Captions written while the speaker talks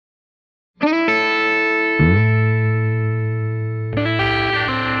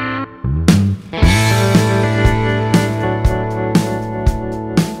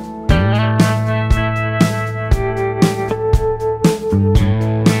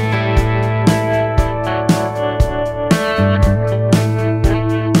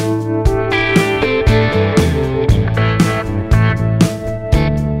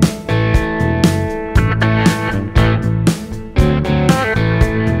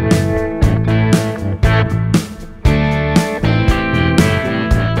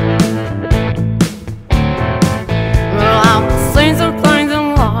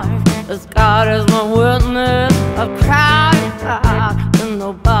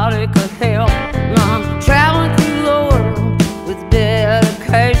anybody could help. Now I'm traveling through the world with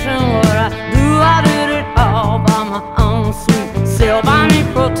dedication. What I do, I did it all by my own sweet self. I need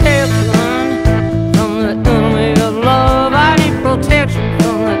protection from the enemy of love. I need protection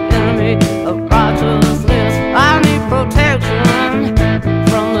from the enemy of righteousness. I need protection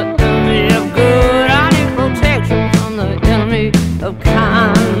from the enemy of good. I need protection from the enemy of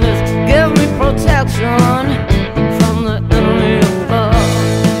kindness. Give me protection from the enemy of love.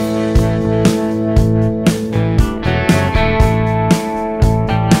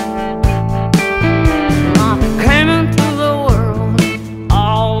 I came into the world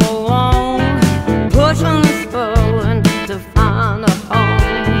all alone, pushing and struggling to find a home.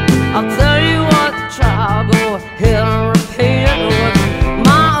 I'll tell you what, child, go ahead and repeat it. It was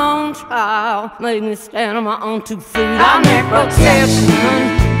my own child, made me stand on my own 2 feet. I need protection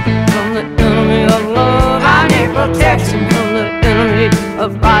from the enemy of love. I need protection from the enemy of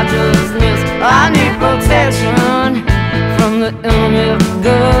righteousness. I need protection from the enemy of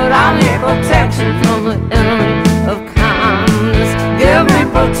good. I need protection from the enemy of kindness. Give me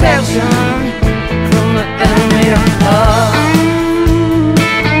protection from the enemy of love.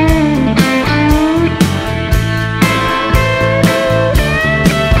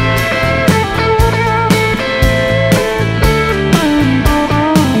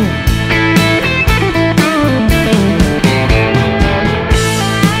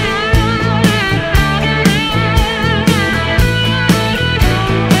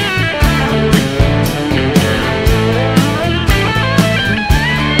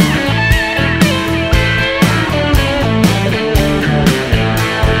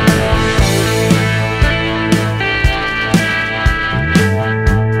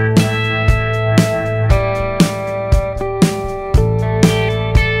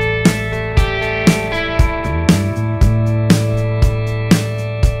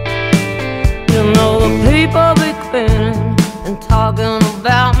 People be grinning and talking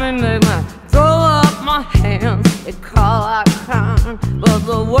about me, make me throw up my hands, they call out crying. But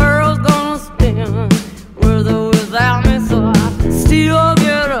the world's gonna spin with or without me, so I still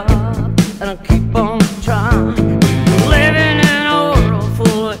get up and I keep on trying. Living in a world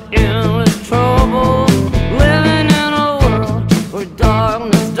full of endless trouble, living in a world where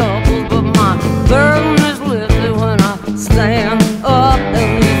darkness doubles. But my burden is lifted when I stand up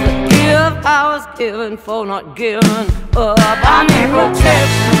and leave the gift I was given for not giving up. I need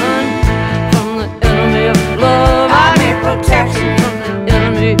protection from the enemy of love. I need protection from the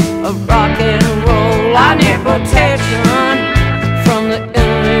enemy of rock and roll. I need protection from the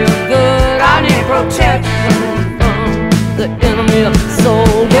enemy of good. I need protection from the enemy of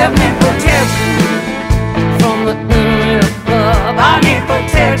soul. Give me protection from the enemy of love. I need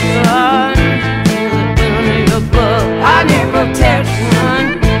protection from the enemy of love. I need protection.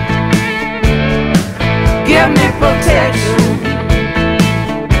 Give me protection.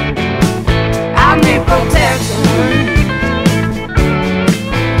 I need protection.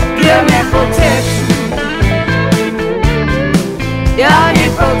 Give me protection. Yeah, I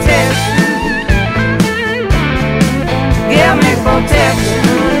need protection. Give me protection.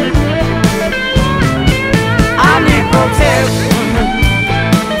 I need protection.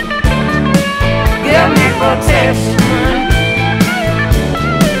 Give me protection.